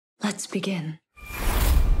Let's begin.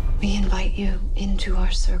 We invite you into our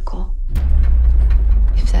circle.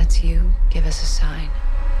 If that's you, give us a sign.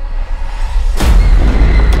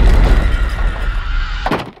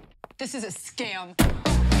 This is a scam.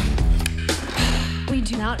 We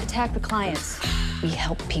do not attack the clients. We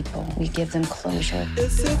help people. We give them closure.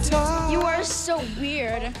 You are so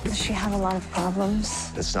weird. Does she have a lot of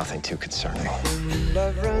problems? It's nothing too concerning.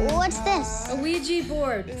 What's this? A Ouija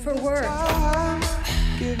board for work.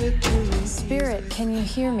 Spirit, can you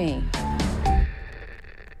hear me?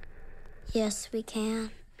 Yes, we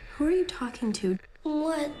can. Who are you talking to?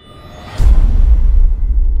 What?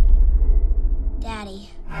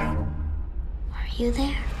 Daddy. Are you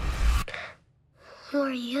there? Who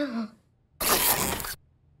are you?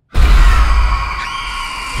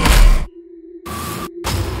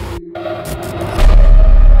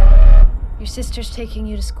 Your sister's taking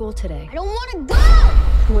you to school today. I don't want to go!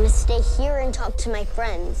 I want to stay here and talk to my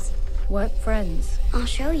friends. What friends? I'll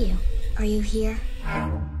show you. Are you here?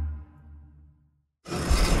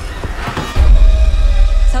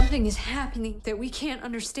 Something is happening that we can't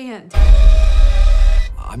understand.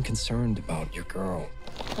 I'm concerned about your girl.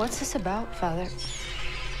 What's this about, Father?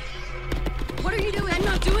 What are you doing? I'm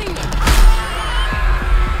not doing it.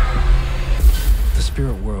 The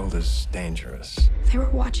spirit world is dangerous. They were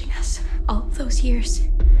watching us all those years.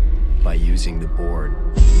 By using the board,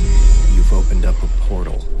 you've opened up a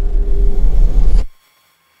portal.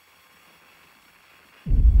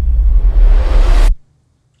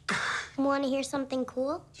 Want to hear something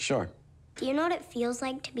cool? Sure. Do you know what it feels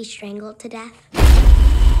like to be strangled to death?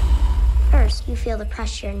 First, you feel the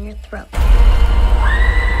pressure in your throat.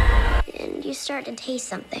 And you start to taste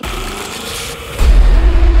something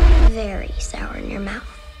very sour in your mouth.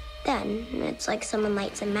 Then, it's like someone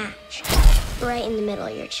lights a match right in the middle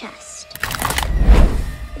of your chest.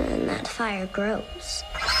 And that fire grows.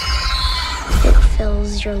 It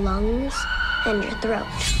fills your lungs and your throat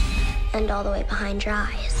and all the way behind your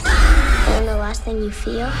eyes. And the last thing you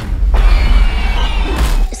feel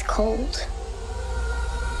is cold.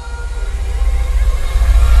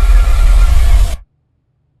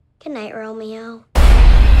 Good night, Romeo.